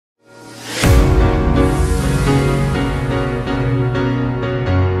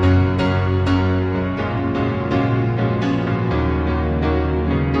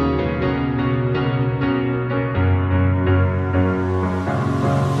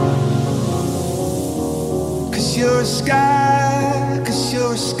you're a sky, 'cause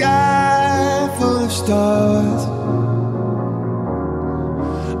you're a sky full of stars.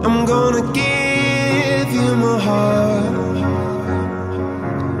 I'm gonna give you my heart,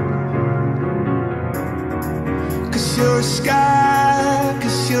 'cause you're a sky,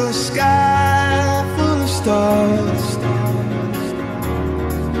 'cause you're a sky full of stars.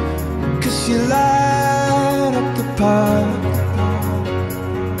 'Cause you light up the park.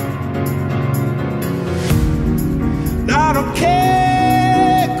 I don't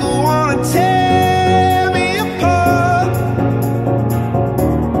care, go on and tear me apart.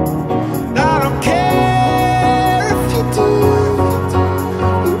 I don't care if you do.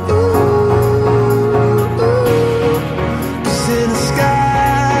 Cause in the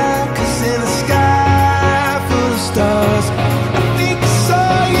sky, 'cause in the sky full of stars, I think I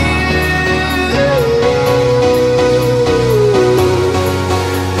saw you.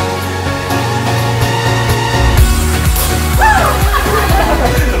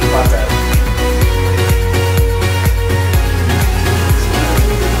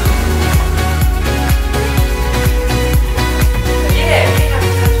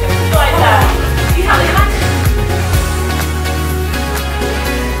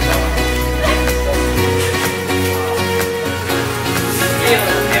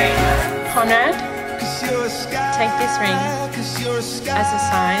 Conrad, take this ring as a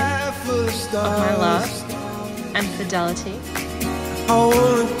sign of my love and fidelity. I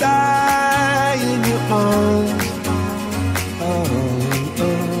wanna die in your arms.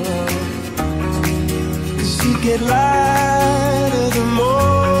 Cause you get lighter the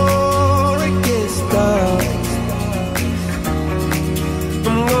more it gets dark.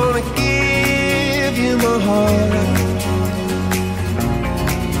 I'm gonna give you my heart.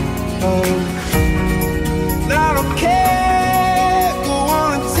 I don't care, go on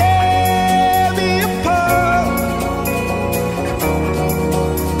and tear me apart.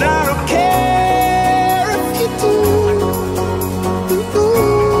 I don't care if you do.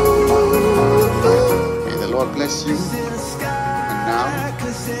 May the Lord bless you, and now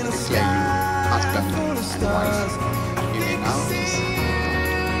declare you husband and wife. You may now kiss.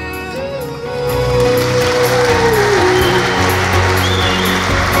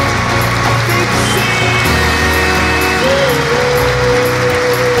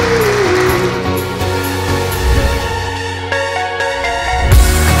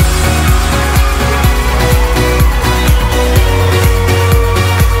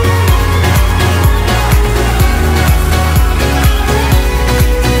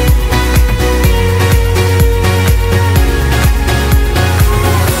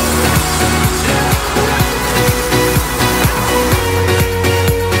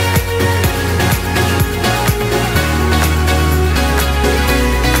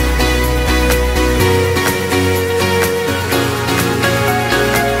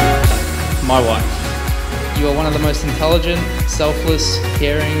 My wife. You are one of the most intelligent, selfless,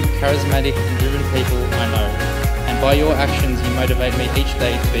 caring, charismatic and driven people I know. And by your actions you motivate me each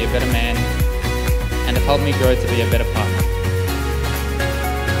day to be a better man and have helped me grow to be a better partner.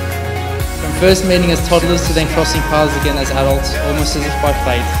 From first meeting as toddlers to then crossing paths again as adults, almost as if by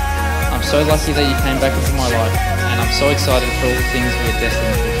fate, I'm so lucky that you came back into my life, and I'm so excited for all the things we are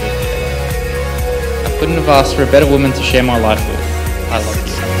destined to achieve together. I couldn't have asked for a better woman to share my life with. I love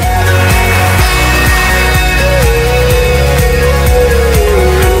you.